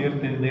നിന്ന്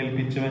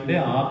ഉയർത്തെഴുന്നേൽപ്പിച്ചവന്റെ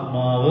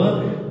ആത്മാവ്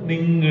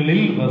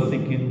നിങ്ങളിൽ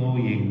വസിക്കുന്നു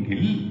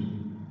എങ്കിൽ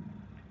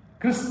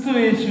ക്രിസ്തു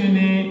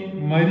യേശുവിനെ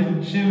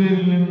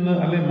മരിച്ചവരിൽ നിന്ന്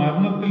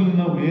മരണത്തിൽ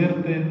നിന്ന്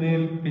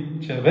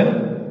ഉയർത്തെഴുന്നേൽപ്പിച്ചവൻ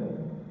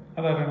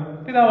അതാരാണ്?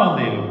 പിതാവാം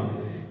ദൈവം.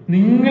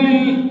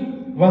 നിങ്ങളിൽ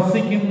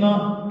വസിക്കുന്ന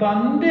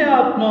തന്റെ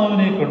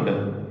ആത്മാവിനെ കൊണ്ട്,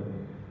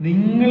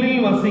 നിങ്ങളിൽ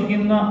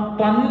വസിക്കുന്ന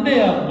തന്റെ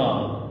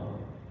ആത്മാവ്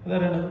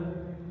അതാരാണ്?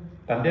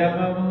 തന്റെ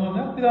ആത്മാവ് എന്ന്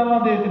പറഞ്ഞാൽ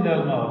പിതാവാം ദൈവത്തിന്റെ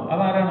ആത്മാവ്.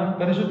 അതാരാണ്?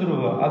 പരിശുദ്ധ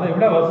രൂപ. അത്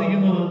എവിടെ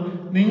വസിക്കുന്നത്?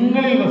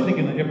 നിങ്ങളിൽ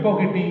വസിക്കുന്നത്. എപ്പോ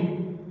കിട്ടി?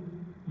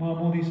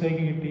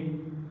 മാമോദീസയ്ക്ക് കിട്ടി.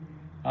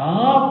 ആ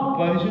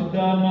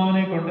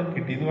പരിശുദ്ധാത്മാവിനെ കൊണ്ട്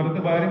കിട്ടി എന്ന്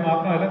പറഞ്ഞിട്ട് കാര്യം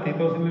മാത്രമല്ല.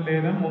 തീത്തോസിന്റെ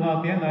ലേഖനം 3-ാം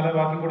അധ്യായം 4-ാം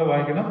വാക്യം കൂടെ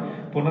വായിക്കണം.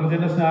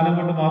 പുനർജന്മ സ്നാനം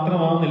കൊണ്ട്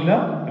മാത്രമാവുന്നില്ല,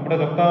 നമ്മുടെ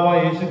കർത്താവായ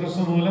യേശു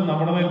ക്രിസ്തു മൂലം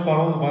നമ്മുടെ മേൽ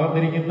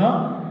പകർന്നിരിക്കുന്ന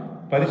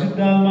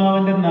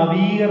പരിശുദ്ധാത്മാവിന്റെ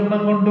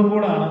നവീകരണം കൊണ്ടും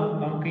കൂടാണ്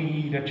നമുക്ക് ഈ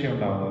രക്ഷ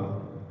ഉണ്ടാവുന്നത്.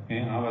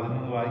 ആ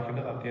വചനം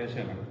വായിക്കേണ്ടത്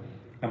അത്യാവശ്യമാണ്.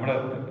 നമ്മുടെ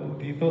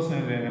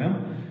തീത്തോസിന്റെ ലേഖനം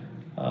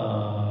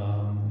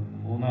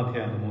 3-ാം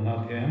അധ്യായം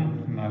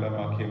 4-ാം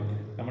വാക്യം,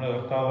 നമ്മുടെ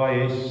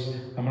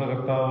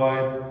കർത്താവായ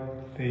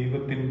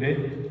ദൈവത്തിന്റെ,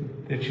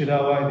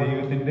 രക്ഷിതാവായ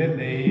ദൈവത്തിന്റെ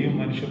ദയയും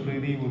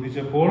മനുഷ്യപ്രീതിയും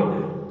ഉദിച്ചപ്പോൾ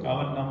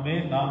അവൻ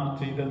നാം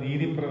ചെയ്ത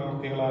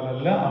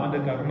നീതിപ്രവർത്തികളാലല്ല അവന്റെ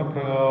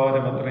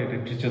കരുണപ്രകാരം അത്രേ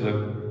രക്ഷിച്ചത്.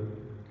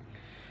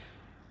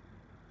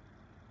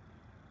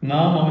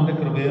 നാം അവന്റെ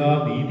കൃപയാൽ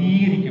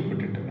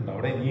നീതീകരിക്കപ്പെട്ടിട്ട്,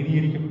 അവിടെ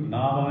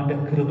നാം അവന്റെ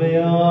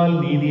കൃപയാൽ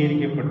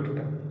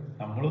നീതീകരിക്കപ്പെട്ടിട്ട്,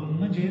 നമ്മൾ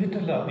നമ്മളൊന്നും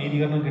ചെയ്തിട്ടല്ല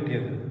നീതീകരണം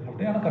കിട്ടിയത്.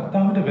 അവിടെയാണ്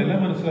കർത്താവിൻ്റെ വില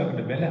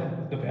മനസ്സിലാക്കേണ്ടത്. വില,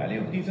 the value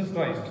of Jesus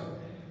Christ.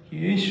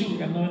 യേശു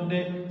എന്നവൻ്റെ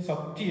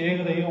സത്യ ഏക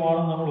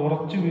ദൈവമാണെന്ന് നമ്മൾ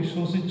ഉറച്ചു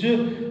വിശ്വസിച്ച്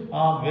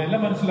ആ വില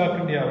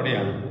മനസ്സിലാക്കേണ്ടത്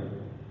അവിടെയാണ്.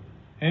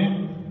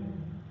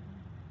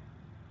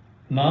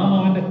 നാം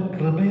അവന്റെ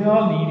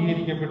കൃപയാൽ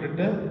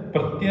നീതീകരിക്കപ്പെട്ടിട്ട്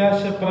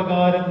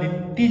പ്രത്യാശപ്രകാരം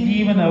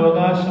നിത്യജീവൻ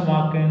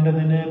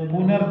അവകാശമാക്കേണ്ടതിന്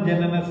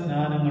പുനർജനന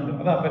സ്നാനം കൊണ്ടും,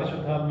 അതാ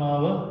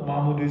പരിശുദ്ധാത്മാവ്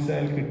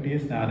മാമോദീസയിൽ കിട്ടിയ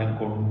സ്നാനം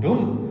കൊണ്ടും.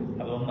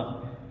 അതൊന്ന്.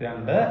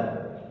 രണ്ട്,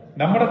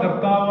 നമ്മുടെ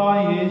കർത്താവായ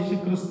യേശു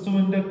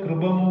ക്രിസ്തുവിന്റെ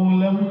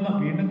കൃപമൂലം,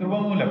 വീണ്ടും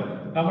കൃപമൂലം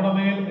നമ്മുടെ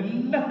മേൽ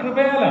എല്ലാം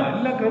കൃപയാലാണ്,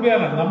 എല്ലാം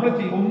കൃപയാലാണ്. നമ്മൾ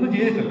ഒന്നും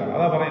ചെയ്തിട്ടില്ല.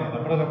 അതാ പറയുന്നത്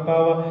നമ്മുടെ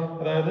കർത്താവ്,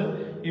 അതായത്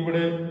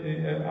ഇവിടെ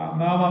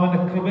നാം അവന്റെ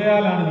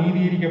കൃപയാലാണ്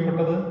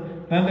നീതീകരിക്കപ്പെട്ടത്,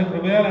 അവന്റെ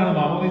കൃപയാലാണ്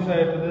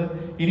മാമോദീസായിട്ടത്.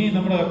 ഇനി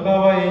നമ്മുടെ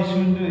കർത്താവായ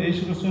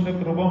യേശു ക്രിസ്തുവിന്റെ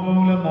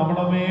കൃപമൂലം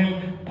നമ്മുടെ മേൽ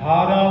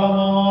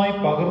ധാരാളമായി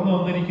പകർന്നു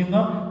വന്നിരിക്കുന്ന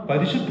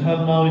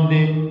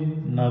പരിശുദ്ധാത്മാവിന്റെ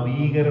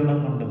നവീകരണം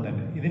കൊണ്ടും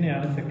തന്നെ.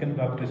 ഇതിനെയാണ് സെക്കൻഡ്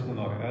ബാപ്റ്റിസം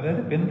എന്ന് പറയുന്നത്.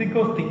 അതായത്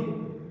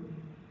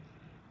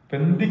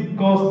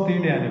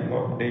പെന്തിക്കോസ്തിയുടെ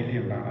അനുഭവം ഡെയിലി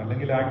ഉണ്ടാണ്.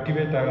 അല്ലെങ്കിൽ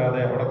ആക്ടിവേറ്റ് ആകാതെ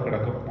അവിടെ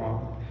കിടക്കും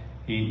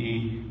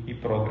ഈ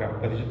പ്രോഗ്രാം.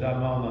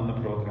 പരിശുദ്ധാത്മാവ് എന്ന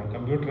പ്രോഗ്രാം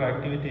കമ്പ്യൂട്ടർ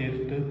ആക്ടിവേറ്റ്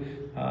ചെയ്തിട്ട്,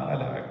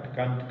 അല്ല,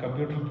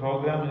 കമ്പ്യൂട്ടർ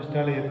പ്രോഗ്രാം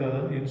ഇൻസ്റ്റാൾ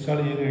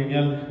ചെയ്ത്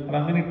കഴിഞ്ഞാൽ അത്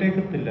അങ്ങനെ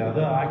ഇട്ടേക്കത്തില്ല.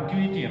 അത്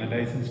ആക്ടിവേറ്റ് ചെയ്യണം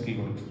ലൈസൻസ് കീ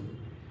കൊടുത്ത്.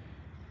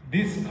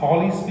 This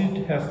holy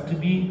spirit has to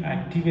be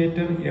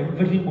activated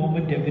every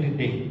moment, every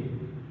day.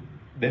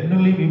 Then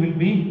only we will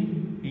be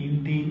in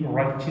the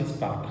righteous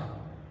path.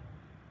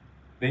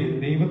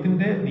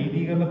 ദൈവത്തിന്റെ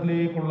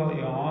നീതീകരണത്തിലേക്കുള്ള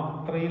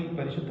യാത്രയിൽ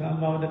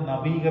പരിശുദ്ധാത്മാവിന്റെ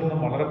നവീകരണം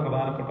വളരെ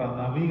പ്രധാനപ്പെട്ട.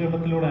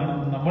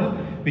 നവീകരണത്തിലൂടെയാണ് നമ്മൾ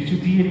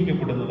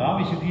വിശുദ്ധീകരിക്കപ്പെടുന്നത്. ആ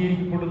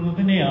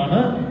വിശുദ്ധീകരിക്കപ്പെടുന്നതിനെയാണ്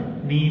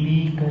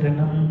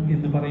നീതീകരണം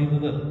എന്ന്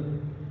പറയുന്നത്.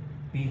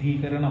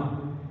 നീതീകരണം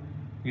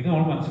ഇത്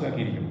നമ്മൾ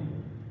മനസ്സിലാക്കിയിരിക്കണം.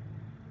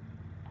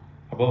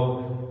 അപ്പോ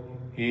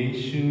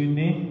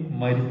യേശുവിനെ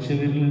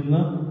മരിച്ചവരിൽ നിന്ന്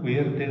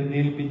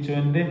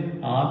ഉയർത്തെഴുന്നേൽപ്പിച്ചവന്റെ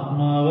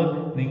ആത്മാവ്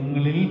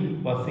നിങ്ങളിൽ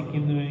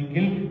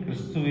വസിക്കുന്നുവെങ്കിൽ,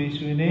 ക്രിസ്തു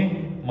യേശുവിനെ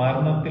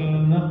മരണത്തിൽ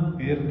നിന്ന്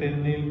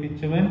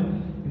ഉയർത്തെഴുന്നേൽപ്പിച്ചവൻ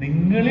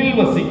നിങ്ങളിൽ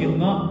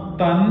വസിക്കുന്ന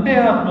തൻ്റെ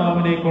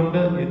ആത്മാവിനെ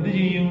കൊണ്ട് എന്ത്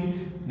ചെയ്യും?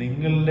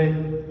 നിങ്ങളുടെ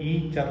ഈ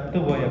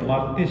ചത്തുപോയ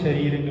മർത്യ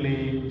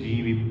ശരീരങ്ങളെയും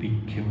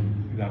ജീവിപ്പിക്കും.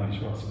 ഇതാണ്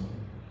വിശ്വാസം.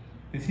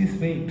 This is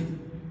faith.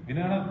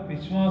 ഇതിനാണ്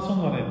വിശ്വാസം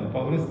എന്ന് പറയുന്നത്.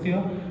 പൗരസ്ത്യ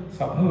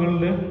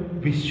സഭകളിലെ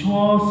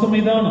വിശ്വാസം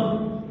ഇതാണ്.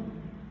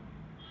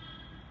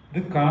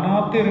 ഇത്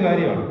കാണാത്ത ഒരു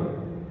കാര്യമാണ്.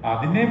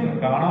 അതിനെ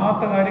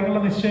കാണാത്ത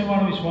കാര്യങ്ങളുടെ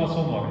നിശ്ചയമാണ് വിശ്വാസം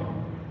എന്ന് പറയുന്നത്.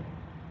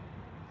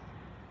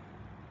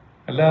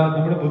 അല്ല,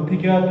 നമ്മുടെ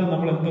ബുദ്ധിക്കകത്ത്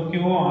നമ്മൾ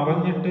എന്തൊക്കെയോ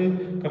അറിഞ്ഞിട്ട്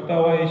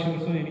കർത്താവായ യേശു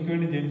ക്രിസ്തു എനിക്ക്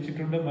വേണ്ടി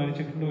ജനിച്ചിട്ടുണ്ട്,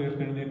 മരിച്ചിട്ടുണ്ട്,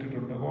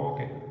 ഉയർത്തെഴുന്നേറ്റിട്ടുണ്ട്,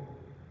 ഓക്കെ,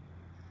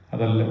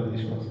 അതല്ല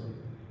വിശ്വാസം.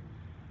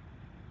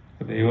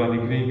 ദൈവം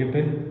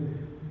അനുഗ്രഹിക്കട്ടെ.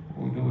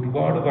 ഇത്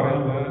ഒരുപാട്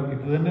പറയുമ്പോൾ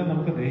ഇത് തന്നെ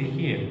നമുക്ക്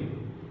ദഹിക്കുകയാണ്.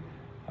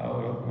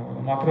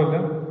 മാത്രമല്ല,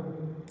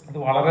 അത്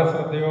വളരെ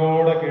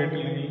ശ്രദ്ധയോടെ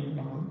കേട്ടില്ലെങ്കിൽ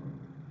നമ്മൾ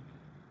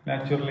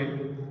നാച്ചുറലി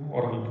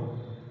ഉറങ്ങിപ്പോകും.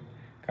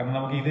 കാരണം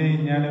നമുക്ക്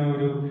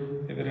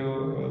ഇതൊരു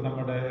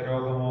നമ്മുടെ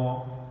രോഗമോ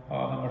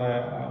നമ്മുടെ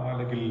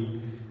അല്ലെങ്കിൽ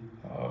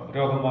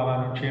രോഗം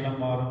മാറാനും ക്ഷീണം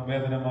മാറും,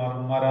 വേദന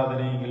മാറും,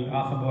 ആരാധനയെങ്കിൽ ആ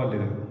സംഭവമല്ല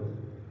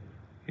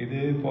ഇത്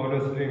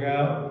പൗലോസ്ലീഹ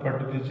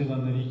പഠിപ്പിച്ചു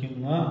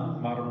തന്നിരിക്കുന്ന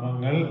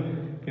മർമ്മങ്ങൾ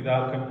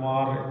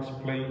പിതാക്കന്മാർ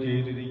എക്സ്പ്ലെയിൻ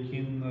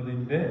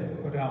ചെയ്തിരിക്കുന്നതിൻ്റെ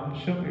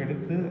ഒരംശം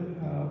എടുത്ത്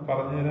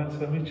പറഞ്ഞു തരാൻ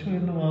ശ്രമിച്ചു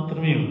എന്ന്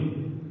മാത്രമേ ഉള്ളൂ.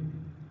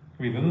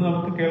 ഇതൊന്നും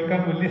നമുക്ക്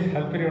കേൾക്കാൻ വലിയ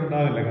താല്പര്യം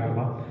ഉണ്ടാവില്ല.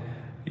 കാരണം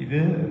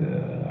ഇത്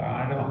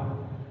ആഴമാണ്.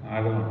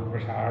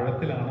 പക്ഷെ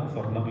ആഴത്തിലാണ്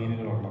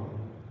സ്വർണ്ണമീനുകളുള്ളത്.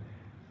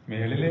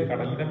 മേളിൽ,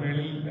 കടലിൻ്റെ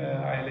മേളിൽ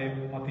അയലയും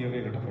മത്തിയൊക്കെ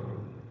കിട്ടത്തുള്ളൂ.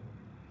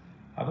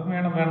 അതും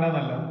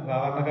വേണ്ടെന്നല്ല,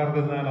 സാധാരണക്കാർക്ക്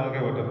തിന്നാൻ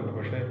അതൊക്കെ പറ്റത്തുള്ളൂ.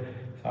 പക്ഷെ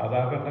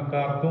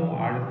സാധാരണക്കാർക്കും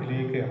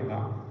ആഴത്തിലേക്ക്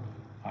ഇറങ്ങാം.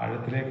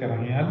 ആഴത്തിലേക്ക്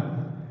ഇറങ്ങിയാൽ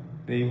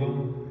ദൈവം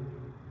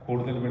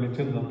കൂടുതൽ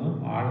വെളിച്ചം തന്ന്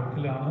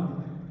ആഴത്തിലാണ്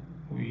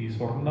ഈ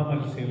സ്വർണ്ണ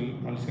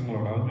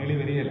മത്സ്യങ്ങളുണ്ട്. അത് മേളിൽ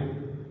വരികയില്ല.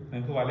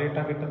 നിങ്ങൾക്ക്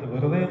വലയിട്ടാൽ കിട്ടത്ത്.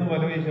 വെറുതെ ഒന്ന്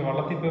വല വീശിയ,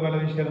 വള്ളത്തിൽ പോയി വല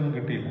വീശിയാലൊന്നും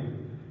കിട്ടിയില്ല.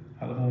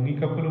 അത്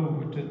മുങ്ങിക്കപ്പൽ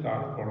വിറ്റ്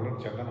കൊള്ള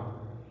ചെല്ലണം.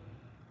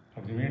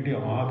 അതിനുവേണ്ടി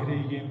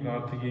ആഗ്രഹിക്കുകയും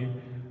പ്രാർത്ഥിക്കുകയും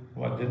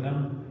വചനം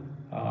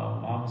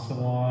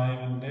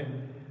മാംസമായവൻ്റെ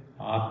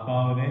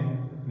ആത്മാവിനെ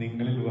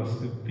നിങ്ങളിൽ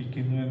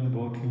വസിപ്പിക്കുന്നു എന്ന്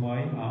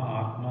ബോധ്യമായി ആ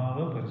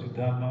ആത്മാവ്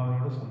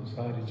പരിശുദ്ധാത്മാവിനോട്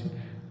സംസാരിച്ച്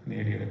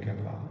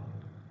നേടിയെടുക്കേണ്ടതാണ്.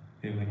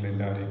 ദൈവം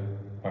നിങ്ങളെല്ലാവരെയും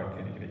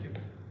വാഴ്ത്തിയിരിക്കുന്നു.